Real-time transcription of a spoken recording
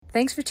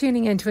Thanks for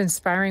tuning in to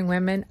Inspiring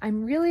Women.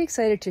 I'm really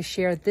excited to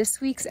share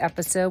this week's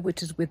episode,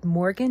 which is with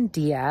Morgan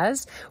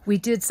Diaz. We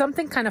did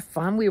something kind of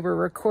fun. We were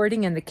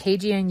recording in the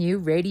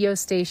KGNU radio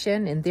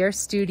station in their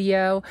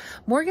studio.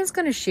 Morgan's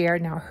going to share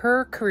now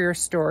her career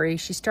story.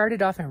 She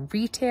started off in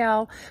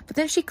retail, but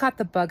then she caught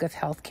the bug of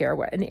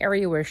healthcare, an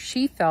area where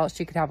she felt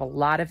she could have a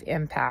lot of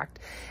impact.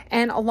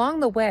 And along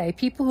the way,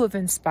 people who have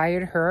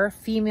inspired her,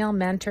 female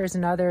mentors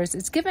and others,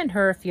 it's given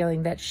her a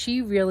feeling that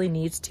she really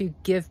needs to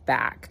give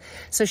back.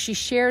 So she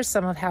shares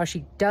some of how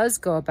she does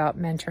go about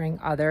mentoring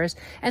others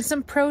and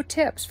some pro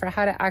tips for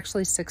how to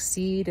actually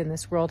succeed in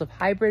this world of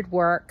hybrid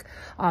work,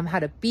 how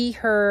to be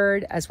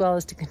heard, as well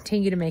as to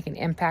continue to make an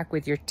impact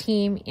with your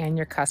team and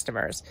your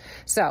customers.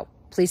 So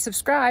please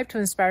subscribe to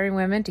Inspiring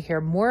Women to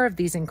hear more of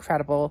these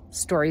incredible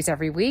stories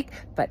every week.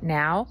 But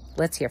now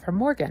let's hear from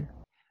Morgan.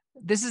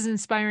 This is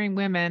Inspiring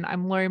Women.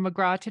 I'm Lori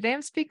McGraw. Today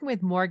I'm speaking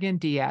with Morgan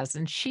Diaz,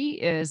 and she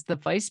is the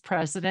Vice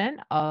President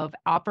of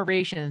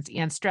Operations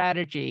and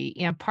Strategy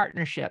and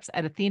Partnerships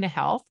at Athena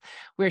Health,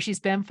 where she's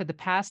been for the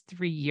past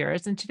 3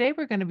 years. And today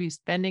we're going to be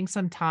spending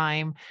some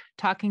time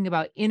talking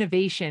about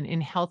innovation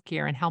in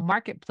healthcare and how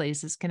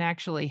marketplaces can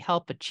actually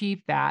help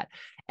achieve that.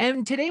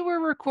 And today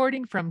we're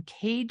recording from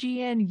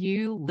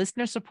KGNU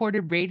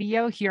listener-supported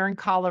radio here in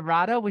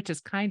Colorado, which is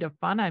kind of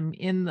fun. I'm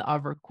in a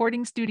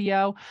recording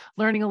studio,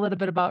 learning a little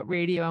bit about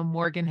radio, and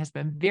Morgan has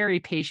been very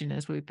patient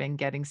as we've been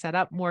getting set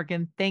up.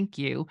 Morgan, thank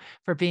you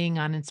for being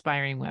on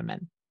Inspiring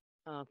Women.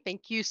 Oh,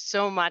 thank you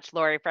so much,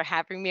 Lori, for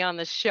having me on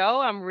the show.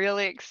 I'm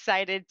really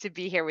excited to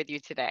be here with you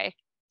today.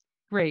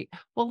 Great.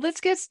 Well, let's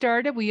get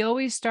started. We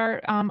always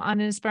start on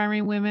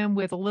Inspiring Women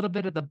with a little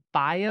bit of the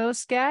bio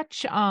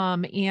sketch.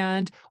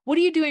 And what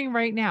are you doing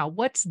right now?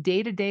 What's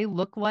day-to-day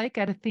look like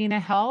at Athena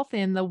Health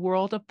in the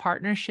world of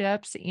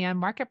partnerships and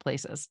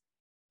marketplaces?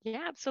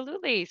 Yeah,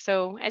 absolutely.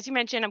 So, as you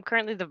mentioned, I'm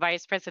currently the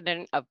Vice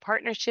President of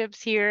Partnerships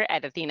here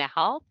at Athena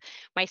Health.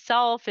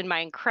 Myself and my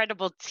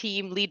incredible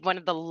team lead one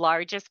of the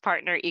largest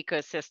partner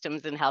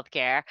ecosystems in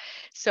healthcare.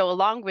 So,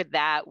 along with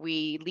that,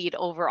 we lead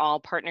overall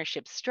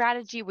partnership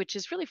strategy, which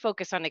is really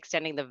focused on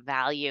extending the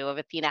value of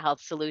Athena Health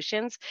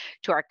solutions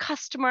to our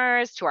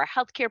customers, to our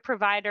healthcare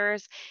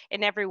providers,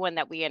 and everyone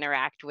that we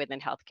interact with in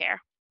healthcare.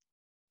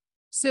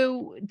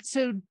 So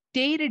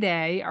day to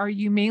day, are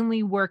you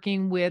mainly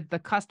working with the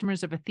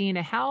customers of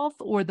Athena Health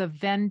or the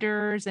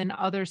vendors and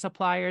other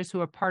suppliers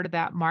who are part of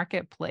that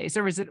marketplace,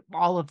 or is it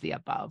all of the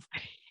above?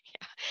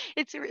 Yeah,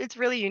 it's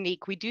really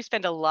unique. We do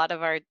spend a lot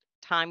of our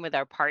time with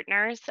our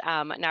partners,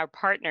 and our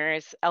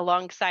partners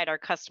alongside our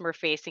customer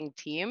facing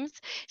teams.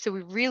 So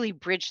we really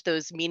bridge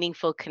those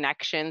meaningful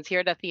connections. Here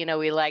at Athena,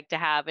 we like to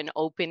have an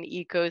open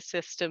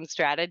ecosystem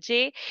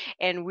strategy,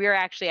 and we're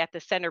actually at the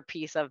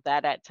centerpiece of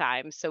that at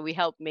times. So we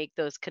help make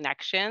those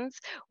connections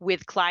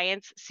with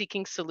clients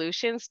seeking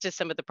solutions to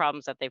some of the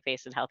problems that they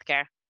face in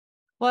healthcare.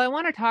 Well, I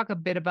want to talk a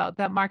bit about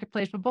that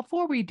marketplace, but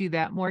before we do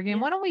that, Morgan, Yeah,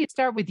 why don't we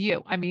start with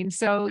you? I mean,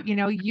 so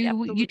yeah, you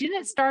absolutely.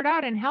 didn't start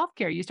out in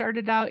healthcare. You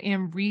started out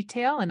in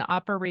retail and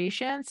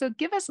operations. So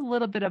give us a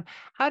little bit of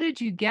how did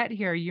you get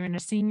here? You're in a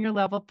senior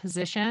level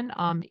position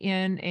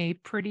in a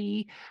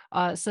pretty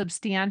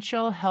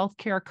substantial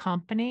healthcare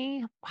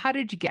company. How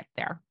did you get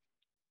there?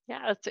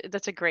 Yeah,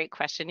 that's a great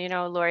question.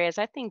 Lori, as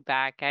I think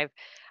back,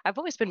 I've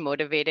always been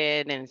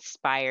motivated and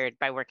inspired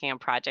by working on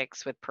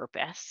projects with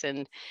purpose.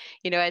 And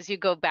as you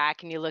go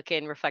back and you look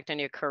and reflect on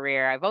your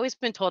career, I've always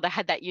been told I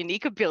had that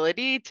unique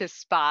ability to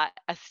spot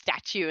a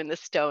statue in the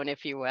stone,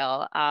 if you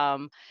will.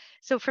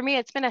 So for me,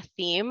 it's been a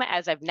theme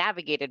as I've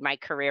navigated my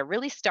career,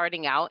 really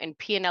starting out in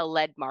P&L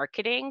led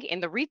marketing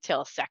in the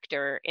retail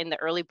sector in the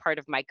early part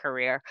of my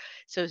career.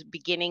 So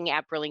beginning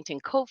at Burlington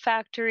Coat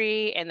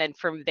Factory, and then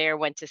from there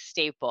went to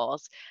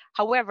Staples.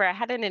 However, I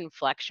had an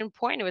inflection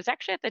point. It was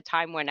actually at the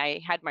time when I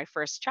had my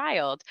first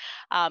child.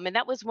 And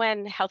that was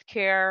when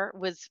healthcare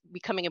was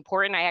becoming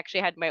important. I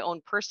actually had my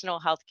own personal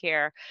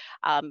healthcare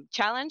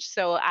challenge.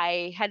 So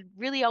I had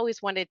really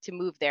always wanted to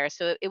move there.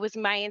 So it was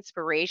my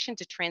inspiration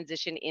to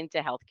transition into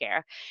healthcare.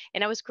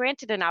 And I was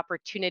granted an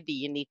opportunity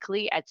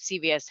uniquely at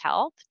CVS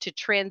Health to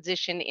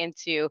transition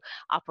into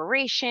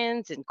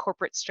operations and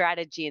corporate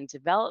strategy and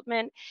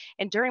development.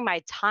 And during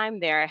my time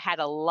there, I had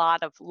a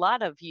lot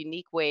of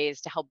unique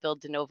ways to help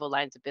build de novo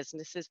lines of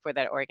businesses for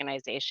that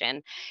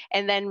organization.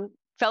 And then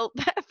felt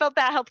felt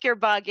that healthcare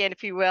bug in,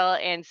 if you will,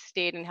 and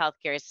stayed in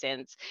healthcare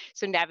since.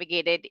 So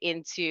navigated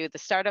into the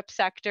startup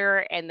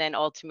sector and then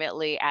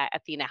ultimately at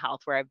Athena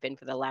Health, where I've been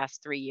for the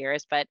last 3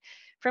 years. But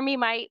for me,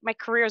 my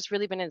career has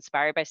really been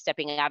inspired by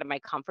stepping out of my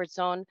comfort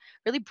zone,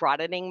 really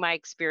broadening my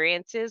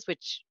experiences,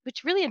 which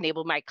really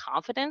enabled my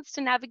confidence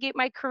to navigate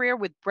my career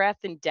with breadth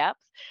and depth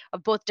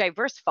of both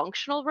diverse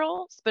functional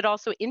roles, but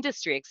also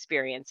industry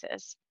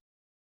experiences.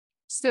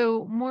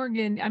 So,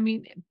 Morgan, I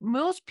mean,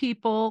 most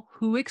people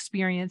who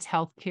experience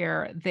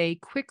healthcare, they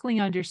quickly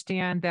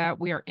understand that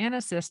we are in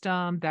a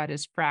system that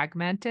is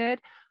fragmented.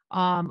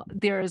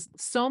 There's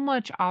so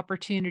much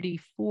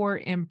opportunity for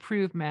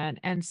improvement.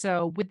 And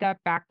so, with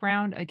that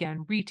background,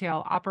 again,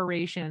 retail,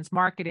 operations,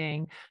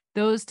 marketing,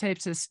 those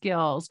types of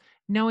skills,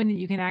 knowing that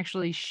you can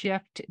actually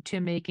shift to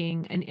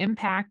making an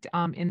impact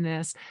in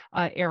this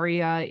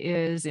area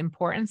is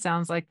important.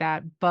 Sounds like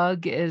that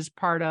bug is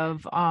part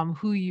of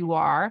who you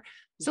are.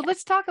 So Yeah.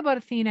 let's talk about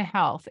Athena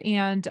Health.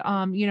 And,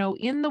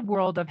 in the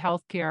world of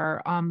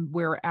healthcare,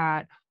 we're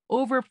at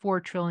over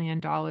 $4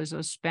 trillion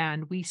of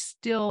spend. We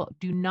still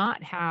do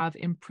not have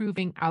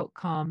improving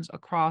outcomes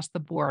across the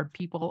board.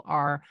 People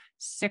are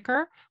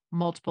sicker,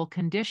 multiple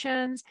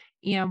conditions.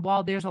 And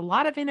while there's a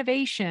lot of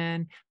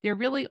innovation, there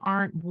really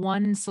aren't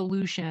one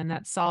solution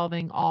that's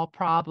solving all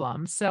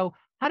problems. So,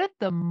 how did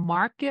the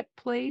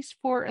marketplace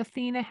for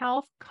Athena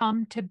Health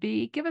come to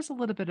be? Give us a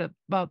little bit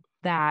about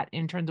that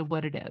in terms of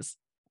what it is.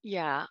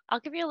 Yeah,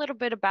 I'll give you a little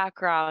bit of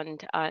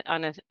background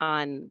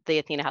on the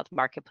Athena Health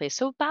Marketplace.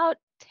 So about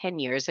 10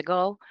 years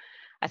ago,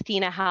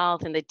 Athena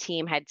Health and the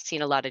team had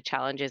seen a lot of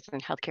challenges in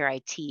healthcare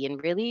IT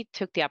and really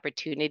took the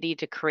opportunity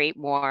to create a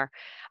more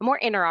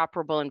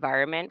interoperable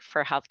environment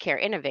for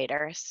healthcare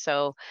innovators.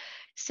 So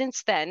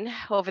since then,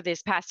 over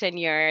these past 10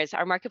 years,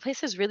 our marketplace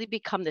has really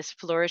become this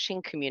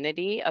flourishing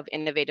community of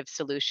innovative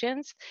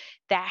solutions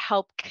that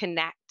help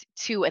connect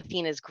to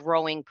Athena's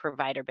growing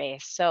provider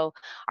base. So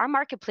our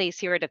marketplace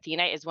here at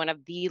Athena is one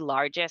of the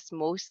largest,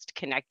 most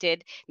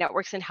connected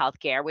networks in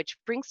healthcare, which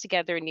brings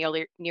together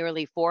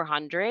nearly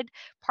 400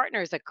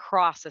 partners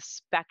across a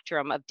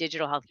spectrum of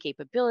digital health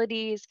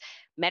capabilities,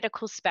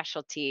 medical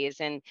specialties.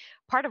 And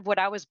part of what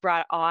I was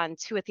brought on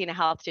to Athena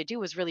Health to do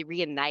was really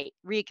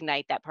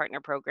reignite that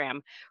partner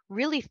program,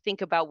 really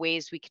think about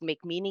ways we can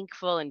make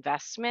meaningful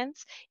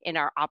investments in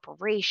our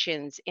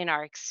operations, in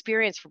our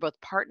experience for both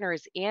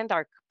partners and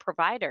our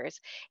providers,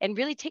 and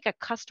really take a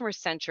customer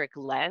centric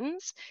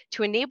lens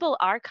to enable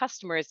our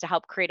customers to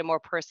help create a more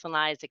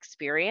personalized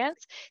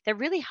experience that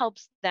really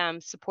helps them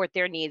support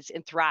their needs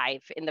and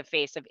thrive in the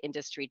face of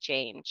industry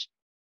change.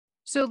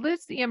 So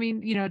let's see, I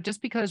mean,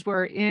 just because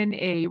we're in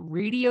a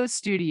radio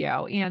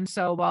studio, and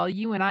so while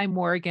you and I,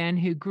 Morgan,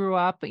 who grew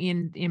up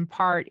in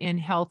part in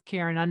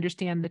healthcare and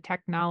understand the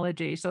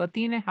technology, so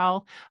Athena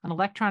Health, an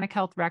electronic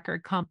health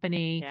record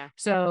company, Yeah.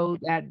 so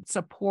that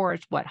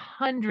supports what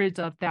hundreds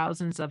of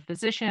thousands of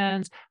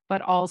physicians,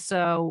 but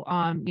also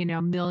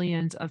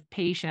millions of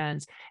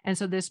patients. And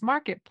so this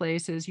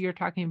marketplace is you're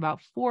talking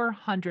about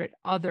 400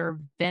 other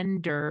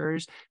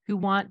vendors who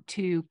want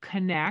to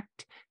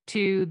connect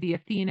to the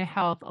Athena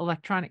Health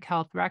electronic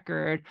health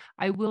record.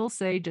 I will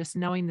say, just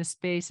knowing the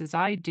space as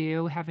I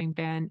do, having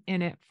been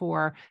in it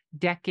for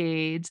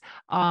decades,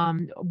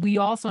 we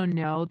also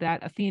know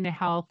that Athena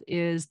Health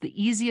is the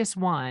easiest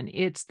one.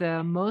 It's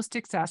the most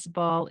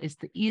accessible, it's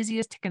the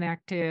easiest to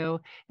connect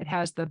to, it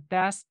has the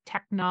best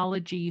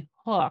technology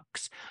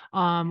hooks,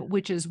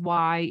 which is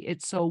why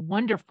it's so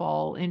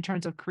wonderful in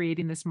terms of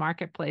creating this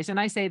marketplace. And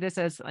I say this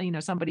as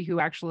somebody who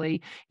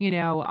actually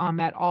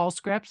at All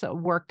Scripts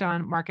worked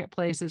on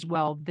marketplace as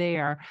well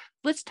there.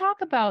 Let's talk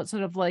about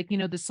sort of like,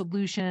 the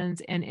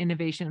solutions and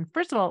innovation.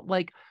 First of all,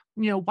 like,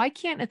 why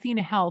can't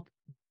Athena Health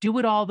do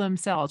it all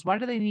themselves? Why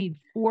do they need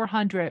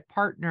 400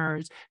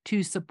 partners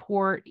to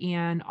support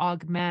and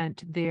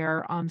augment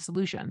their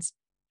solutions?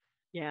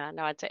 Yeah,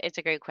 no, it's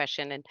a great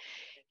question. And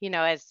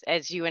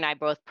as you and I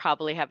both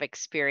probably have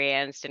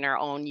experienced in our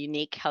own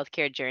unique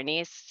healthcare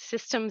journeys,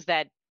 systems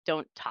that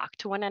don't talk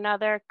to one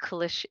another,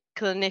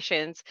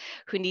 clinicians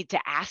who need to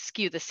ask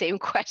you the same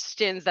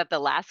questions that the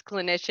last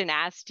clinician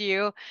asked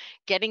you,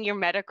 getting your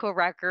medical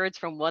records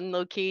from one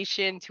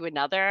location to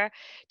another,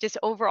 just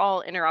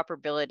overall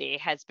interoperability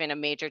has been a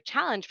major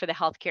challenge for the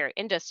healthcare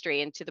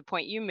industry. And to the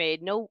point you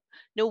made, no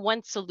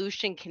one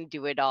solution can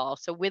do it all.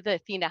 So with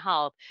Athena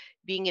Health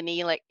being an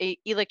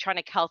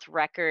electronic health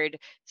record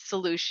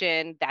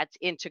solution that's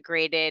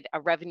integrated, a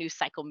revenue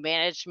cycle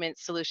management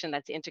solution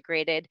that's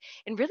integrated,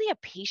 and really a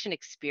patient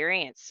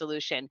experience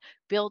solution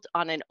built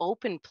on an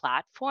open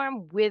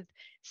platform with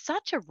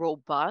such a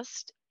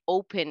robust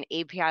open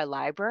API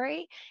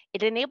library,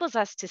 it enables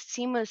us to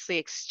seamlessly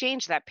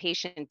exchange that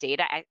patient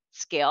data at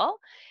scale.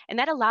 And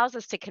that allows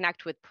us to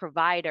connect with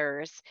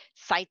providers,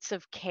 sites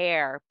of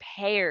care,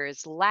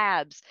 payers,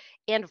 labs,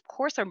 and of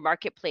course, our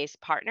marketplace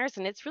partners.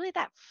 And it's really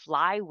that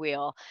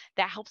flywheel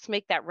that helps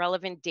make that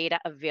relevant data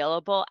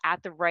available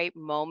at the right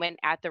moment,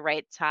 at the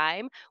right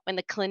time, when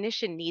the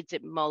clinician needs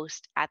it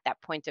most at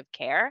that point of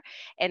care.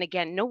 And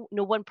again, no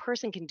one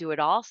person can do it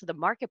all. So the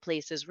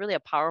marketplace is really a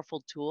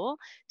powerful tool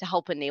to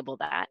help enable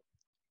that.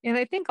 And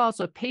I think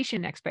also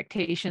patient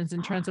expectations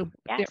in terms Ah, of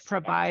what their yes, yes.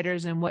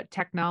 providers and what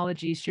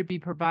technologies should be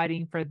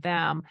providing for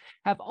them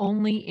have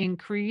only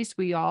increased.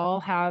 We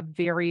all have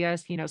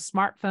various,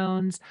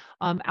 smartphones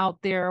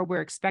out there.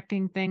 We're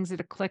expecting things at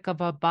a click of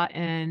a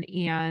button.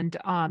 And,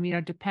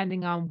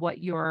 depending on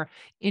what your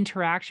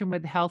interaction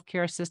with the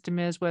healthcare system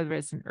is, whether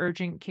it's an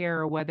urgent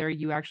care or whether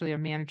you actually are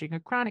managing a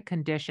chronic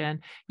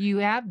condition, you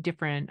have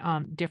different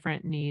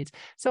needs.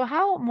 So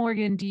how,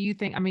 Morgan, do you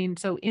think, I mean,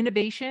 so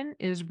innovation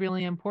is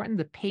really important.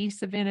 The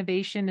pace of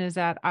innovation is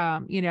at,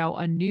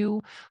 a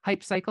new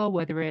hype cycle,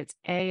 whether it's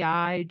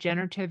AI,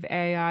 generative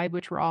AI,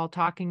 which we're all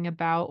talking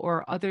about,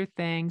 or other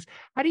things.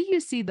 How do you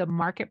see the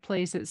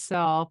marketplace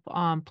itself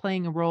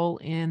playing a role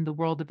in the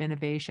world of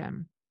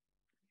innovation?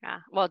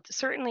 Yeah. Well,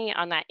 certainly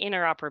on that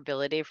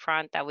interoperability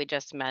front that we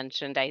just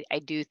mentioned, I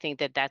do think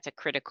that that's a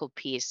critical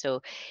piece.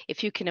 So,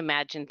 if you can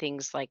imagine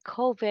things like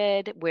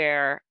COVID,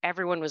 where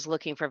everyone was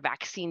looking for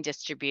vaccine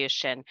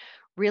distribution,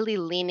 really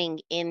leaning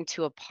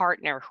into a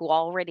partner who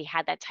already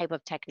had that type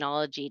of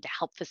technology to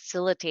help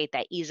facilitate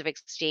that ease of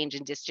exchange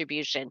and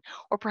distribution,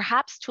 or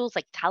perhaps tools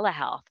like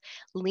telehealth,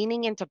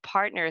 leaning into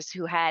partners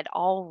who had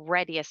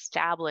already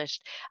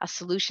established a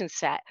solution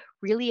set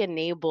really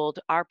enabled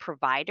our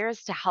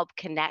providers to help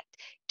connect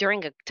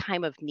during a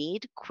time of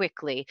need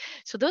quickly.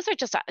 So those are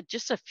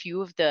just a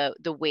few of the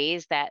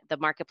ways that the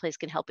marketplace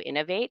can help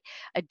innovate.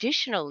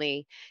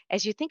 Additionally,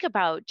 as you think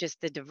about just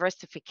the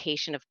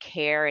diversification of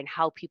care and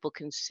how people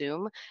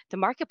consume, the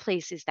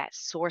marketplace is that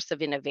source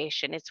of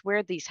innovation. It's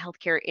where these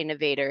healthcare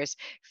innovators,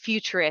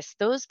 futurists,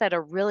 those that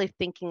are really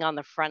thinking on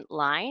the front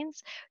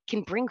lines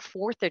can bring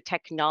forth their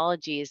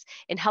technologies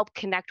and help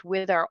connect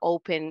with our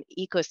open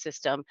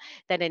ecosystem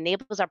that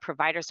enables our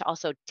providers to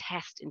also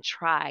test and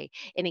try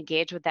and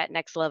engage with that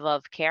next level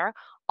of care,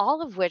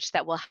 all of which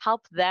that will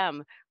help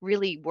them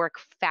really work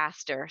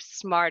faster,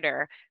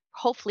 smarter,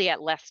 hopefully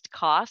at less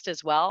cost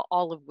as well,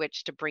 all of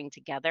which to bring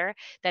together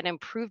that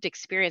improved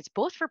experience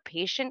both for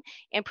patient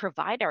and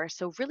provider.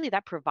 So really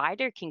that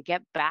provider can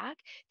get back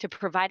to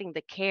providing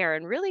the care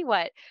and really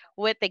what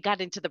they got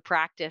into the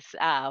practice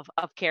of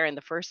care in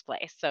the first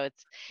place. So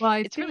Well, I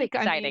it's really think,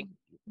 I exciting.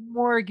 mean,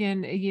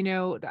 Morgan,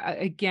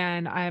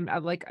 again,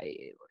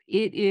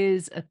 it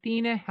is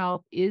Athena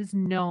Health is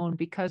known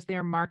because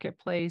their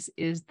marketplace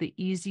is the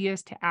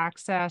easiest to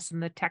access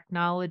and the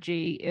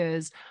technology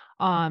is,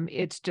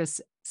 it's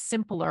just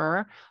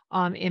simpler,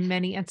 in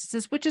many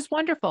instances, which is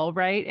wonderful,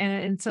 right?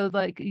 And so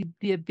like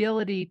the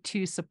ability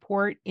to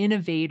support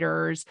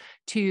innovators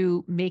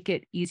to make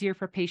it easier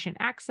for patient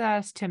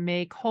access, to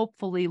make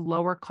hopefully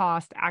lower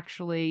cost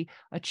actually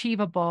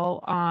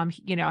achievable.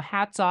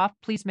 Hats off.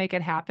 Please make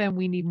it happen.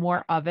 We need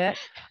more of it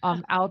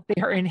out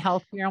there in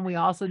healthcare. And we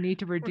also need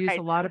to reduce a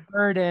Right. lot of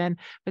burden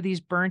for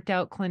these burnt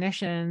out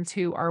clinicians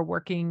who are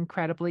working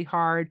incredibly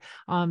hard,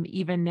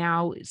 even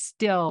now,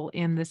 still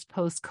in this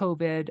post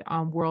COVID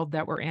world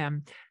that we're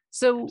in.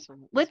 So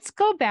Absolutely. let's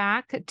go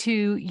back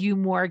to you,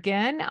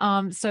 Morgan.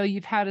 So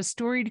you've had a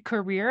storied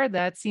career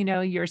that's,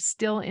 you're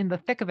still in the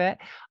thick of it.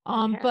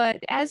 Yeah.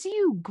 But as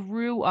you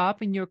grew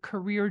up in your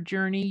career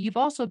journey, you've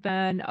also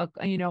been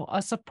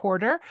a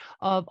supporter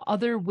of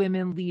other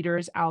women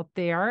leaders out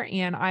there.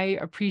 And I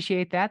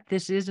appreciate that.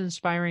 This is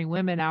inspiring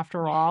women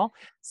after all.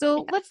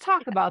 So let's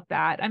talk about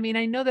that. I mean,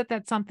 I know that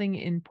that's something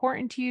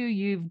important to you.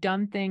 You've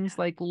done things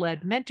like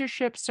led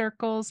mentorship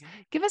circles. Yeah.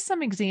 Give us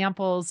some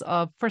examples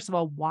of, first of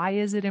all, why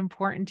is it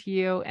important to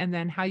you? And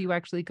then how you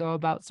actually go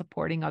about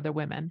supporting other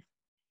women.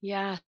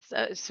 Yeah,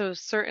 so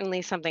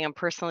certainly something I'm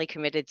personally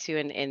committed to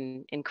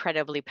and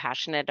incredibly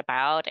passionate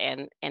about,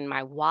 and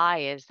my why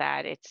is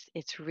that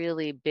it's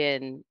really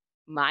been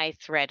my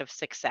thread of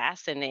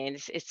success, and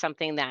it's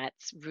something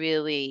that's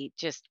really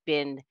just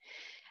been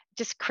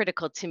just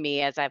critical to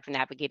me as I've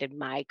navigated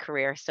my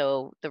career.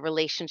 So the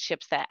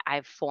relationships that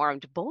I've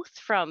formed, both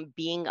from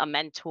being a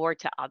mentor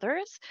to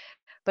others,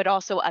 but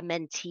also a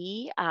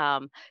mentee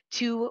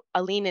to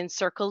a lean in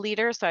circle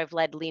leader. So I've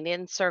led lean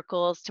in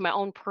circles to my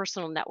own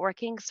personal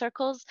networking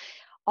circles.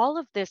 All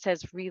of this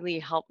has really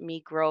helped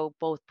me grow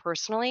both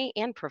personally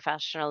and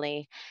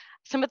professionally.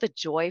 Some of the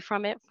joy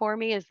from it for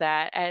me is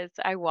that as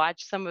I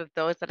watch some of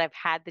those that I've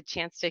had the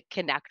chance to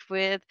connect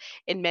with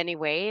in many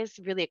ways,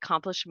 really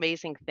accomplish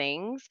amazing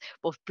things,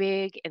 both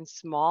big and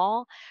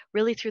small,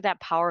 really through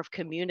that power of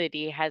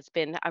community has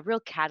been a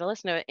real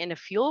catalyst and a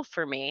fuel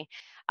for me.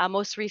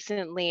 Most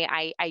recently,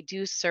 I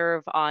do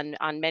serve on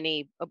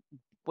many.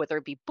 Whether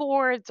it be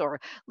boards or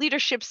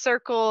leadership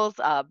circles,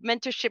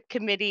 mentorship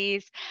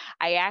committees.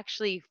 I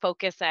actually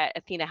focus at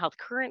Athena Health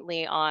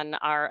currently on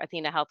our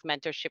Athena Health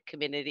Mentorship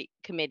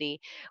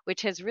Committee,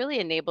 which has really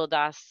enabled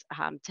us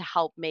to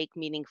help make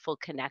meaningful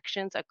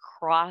connections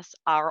across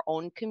our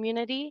own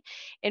community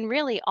and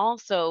really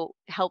also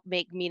help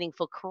make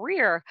meaningful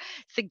career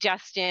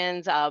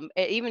suggestions,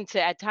 even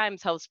to at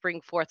times help spring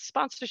forth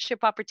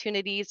sponsorship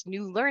opportunities,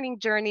 new learning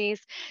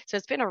journeys. So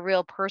it's been a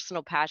real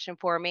personal passion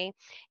for me.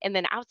 And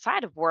then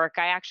outside of work,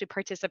 I actually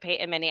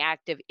participate in many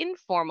active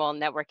informal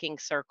networking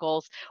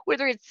circles,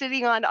 whether it's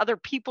sitting on other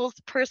people's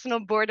personal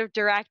board of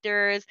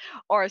directors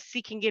or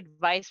seeking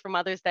advice from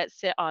others that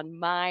sit on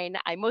mine.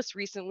 I most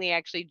recently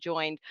actually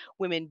joined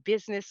Women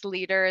Business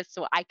Leaders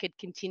so I could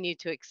continue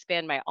to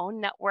expand my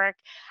own network.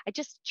 I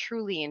just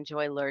truly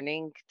enjoy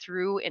learning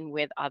through and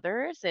with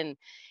others. And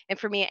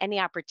for me,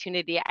 any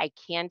opportunity I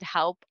can to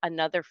help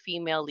another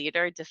female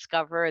leader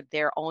discover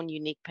their own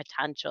unique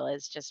potential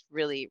is just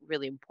really,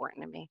 really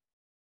important to me.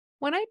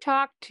 When I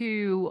talk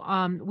to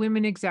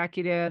women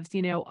executives,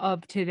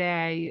 of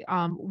today,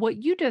 what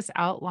you just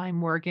outlined,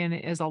 Morgan,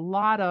 is a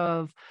lot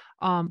of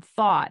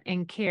thought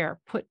and care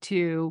put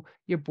to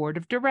your board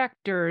of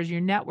directors,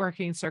 your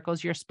networking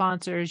circles, your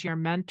sponsors, your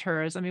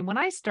mentors. I mean, when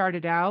I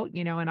started out,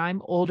 and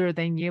I'm older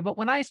than you, but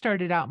when I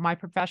started out my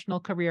professional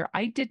career,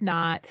 I did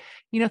not,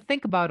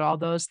 think about all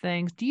those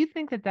things. Do you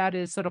think that that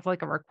is sort of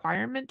like a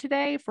requirement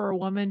today for a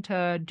woman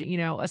to,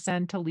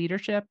 ascend to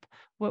leadership?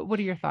 What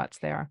are your thoughts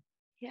there?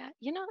 Yeah,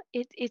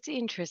 it's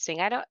interesting.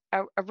 I don't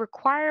a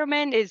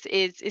requirement is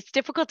it's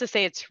difficult to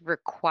say it's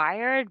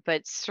required,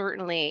 but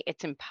certainly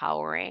it's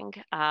empowering.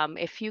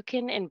 If you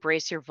can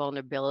embrace your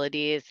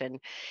vulnerabilities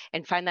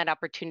and find that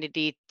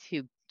opportunity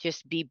to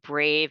just be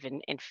brave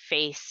and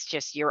face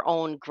just your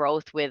own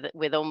growth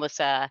with almost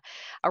a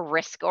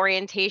risk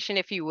orientation,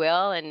 if you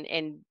will,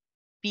 and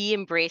be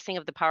embracing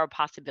of the power of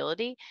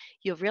possibility,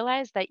 you'll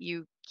realize that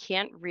you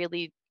can't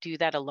really do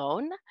that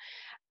alone.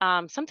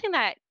 Something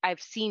that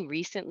I've seen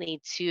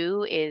recently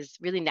too is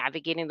really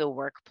navigating the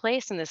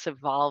workplace in this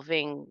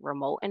evolving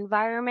remote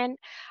environment.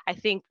 I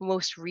think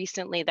most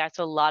recently that's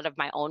a lot of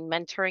my own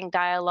mentoring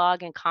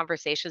dialogue and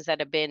conversations that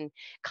have been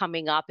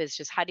coming up is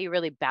just how do you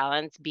really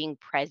balance being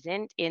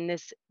present in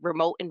this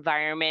remote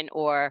environment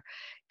or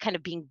kind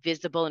of being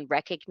visible and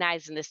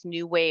recognized in this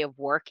new way of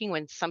working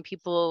when some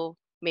people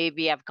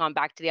maybe have gone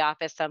back to the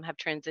office, some have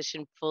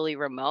transitioned fully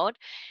remote,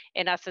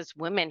 and us as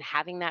women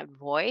having that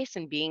voice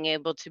and being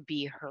able to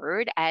be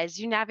heard as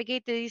you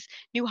navigate these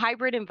new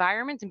hybrid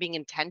environments and being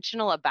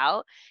intentional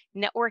about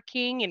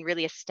networking and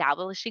really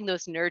establishing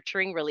those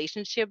nurturing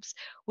relationships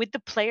with the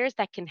players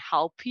that can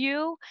help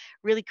you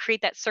really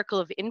create that circle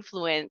of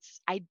influence.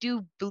 I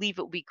do believe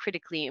it will be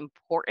critically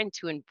important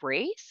to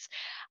embrace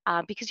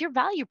because your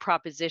value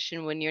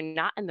proposition when you're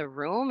not in the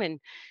room and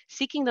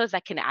seeking those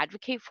that can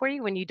advocate for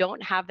you when you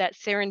don't have that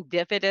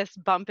serendipitous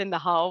bump in the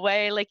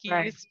hallway like you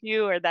Right. used to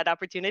or that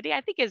opportunity,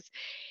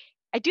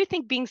 I do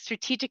think being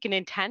strategic and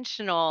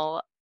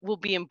intentional will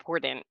be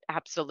important.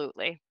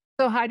 Absolutely.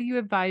 So how do you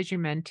advise your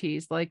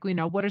mentees? Like,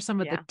 what are some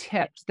of the Yeah.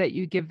 tips that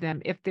you give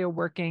them if they're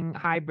working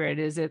hybrid?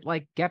 Is it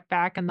like get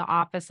back in the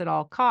office at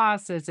all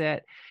costs? Is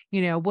it,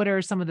 what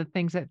are some of the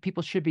things that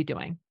people should be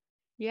doing?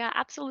 Yeah,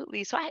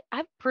 absolutely. So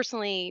I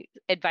personally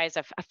advise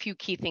a few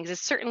key things.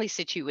 It's certainly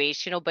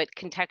situational, but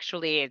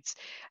contextually,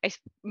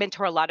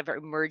 mentor a lot of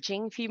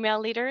emerging female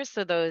leaders,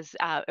 so those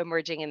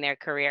emerging in their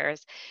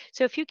careers.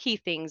 So a few key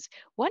things.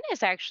 One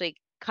is actually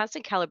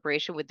constant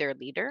calibration with their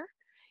leader.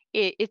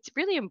 It's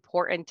really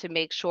important to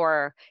make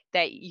sure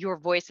that your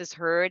voice is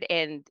heard,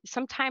 and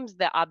sometimes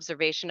the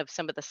observation of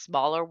some of the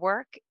smaller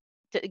work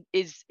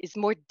is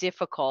more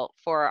difficult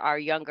for our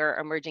younger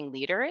emerging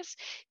leaders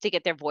to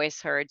get their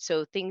voice heard.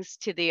 So things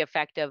to the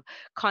effect of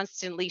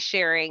constantly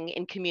sharing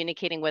and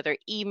communicating, whether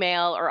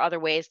email or other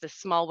ways, the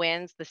small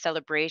wins, the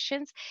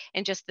celebrations,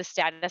 and just the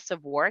status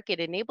of work. It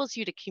enables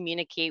you to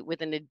communicate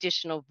with an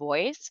additional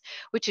voice,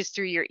 which is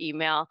through your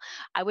email.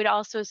 I would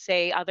also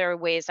say other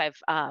ways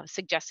I've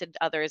suggested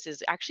others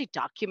is actually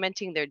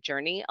documenting their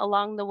journey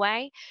along the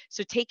way.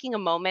 So taking a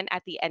moment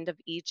at the end of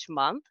each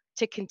month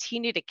to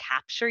continue to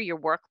capture your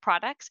work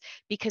products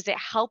because it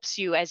helps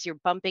you as you're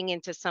bumping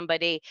into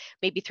somebody,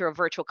 maybe through a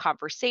virtual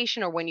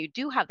conversation or when you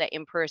do have that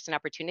in person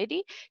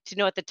opportunity, to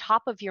know at the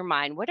top of your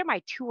mind, what are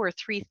my two or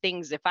three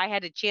things if I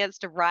had a chance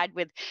to ride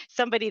with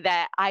somebody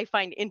that I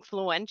find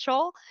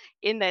influential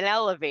in an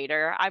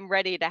elevator? I'm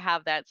ready to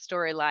have that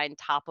storyline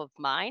top of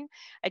mind.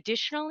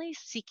 Additionally,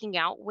 seeking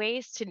out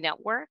ways to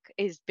network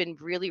has been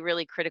really,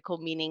 really critical,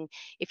 meaning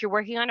if you're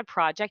working on a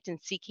project and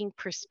seeking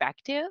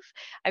perspective,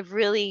 I've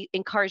really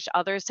encouraged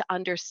others to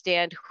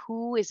understand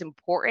who is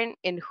important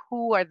and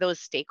who are those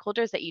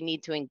stakeholders that you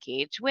need to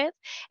engage with,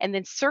 and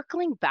then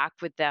circling back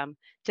with them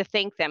to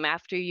thank them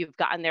after you've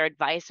gotten their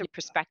advice or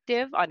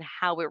perspective on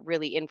how it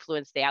really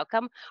influenced the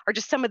outcome, or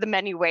just some of the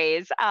many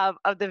ways of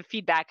the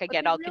feedback, But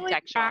again, they're all really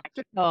contextual.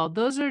 practical.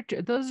 Those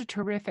are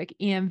terrific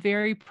and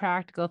very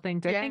practical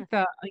things. I Yeah.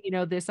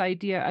 think this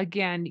idea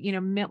again,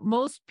 not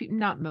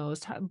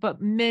most,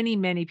 but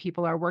many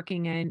people are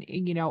working in,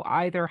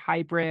 either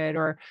hybrid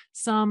or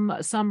some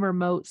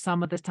remote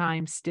some of the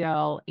time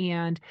still.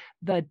 And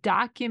the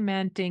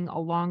documenting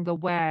along the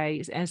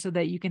way, and so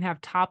that you can have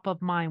top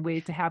of mind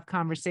ways to have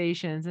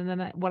conversations. And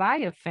then what I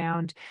have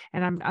found,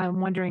 and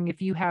I'm wondering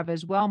if you have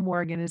as well,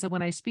 Morgan, is that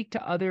when I speak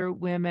to other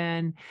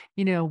women,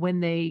 when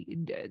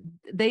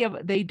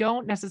they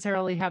don't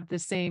necessarily have the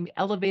same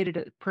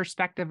elevated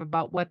perspective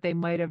about what they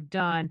might have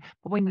done,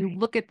 but when you Right.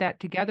 look at that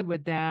together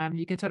with them,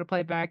 you can sort of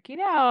play back,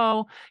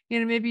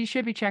 maybe you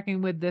should be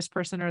checking with this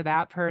person or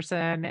that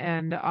person,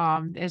 and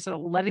sort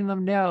of letting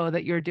them know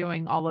that you're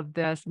doing all of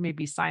this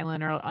maybe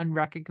silent or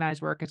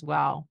unrecognized work as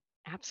well.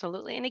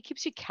 Absolutely. And it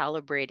keeps you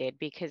calibrated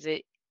because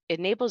it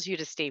enables you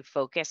to stay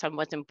focused on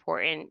what's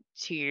important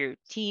to your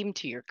team,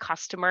 to your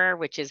customer,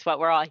 which is what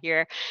we're all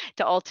here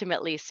to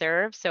ultimately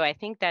serve. So I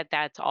think that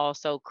that's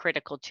also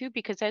critical too,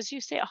 because as you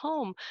stay at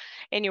home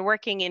and you're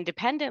working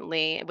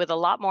independently with a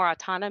lot more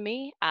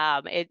autonomy,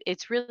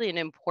 it's really an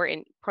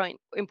important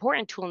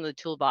important tool in the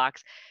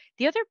toolbox.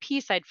 The other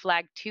piece I'd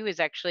flag too is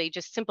actually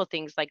just simple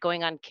things like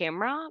going on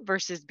camera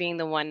versus being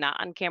the one not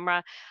on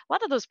camera. A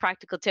lot of those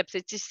practical tips,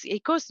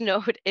 it goes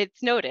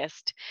it's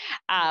noticed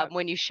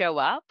when you show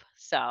up.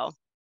 So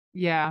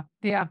Yeah,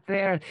 yeah,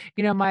 there.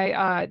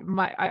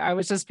 I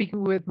was just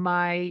speaking with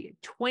my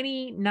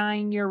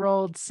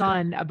 29-year-old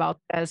son about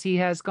this. He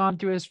has gone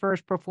through his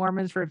first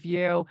performance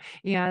review,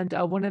 and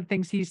one of the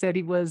things he said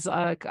he was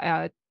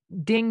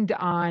dinged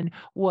on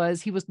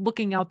was he was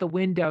looking out the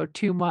window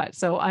too much.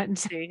 So,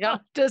 there you go.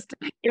 just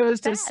it was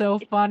just That so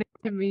funny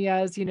to me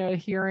as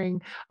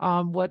hearing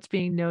what's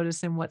being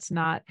noticed and what's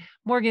not.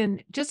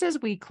 Morgan, just as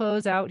we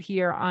close out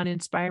here on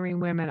inspiring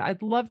women,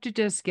 I'd love to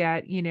just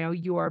get,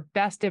 your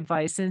best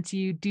advice since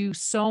you do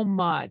so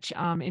much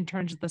in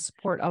terms of the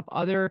support of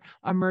other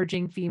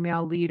emerging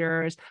female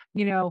leaders,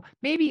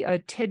 maybe a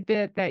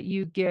tidbit that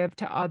you give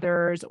to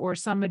others or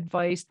some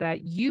advice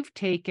that you've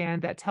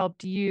taken that's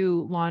helped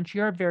you launch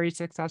your very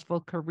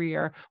successful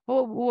career.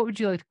 What would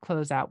you like to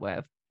close out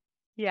with?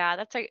 Yeah,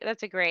 that's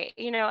a great.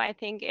 I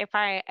think if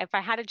I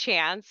had a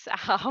chance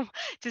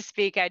to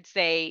speak, I'd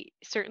say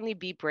certainly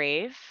be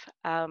brave,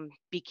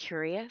 be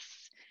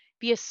curious,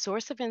 be a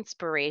source of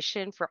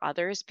inspiration for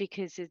others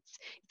because it's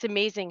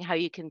amazing how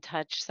you can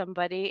touch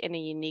somebody in a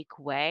unique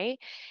way,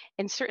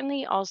 and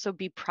certainly also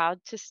be proud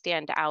to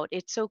stand out.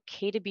 It's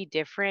okay to be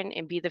different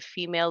and be the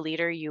female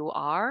leader you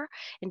are,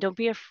 and don't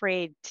be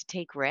afraid to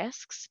take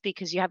risks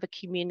because you have a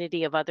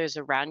community of others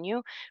around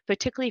you,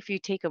 particularly if you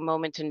take a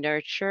moment to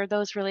nurture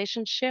those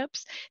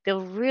relationships,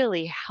 they'll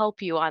really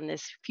help you on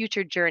this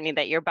future journey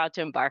that you're about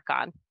to embark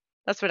on.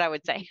 That's what I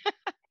would say.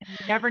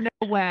 You never know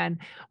when.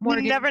 You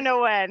Morgan, never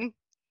know when.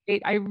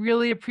 I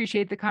really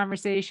appreciate the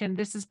conversation.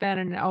 This has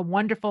been a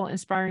wonderful,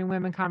 inspiring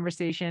women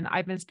conversation.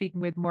 I've been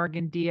speaking with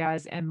Morgan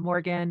Diaz, and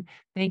Morgan,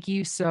 thank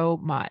you so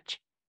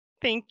much.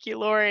 Thank you,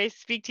 Lori.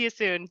 Speak to you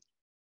soon.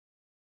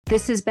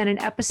 This has been an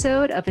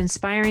episode of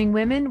Inspiring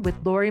Women with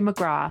Lori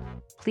McGraw.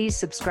 Please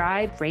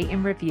subscribe, rate,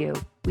 and review.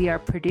 We are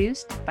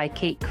produced by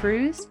Kate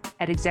Cruz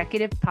at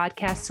Executive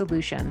Podcast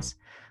Solutions.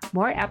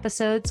 More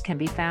episodes can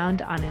be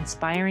found on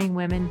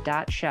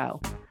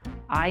inspiringwomen.show.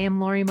 I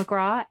am Lori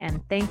McGraw,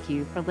 and thank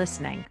you for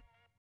listening.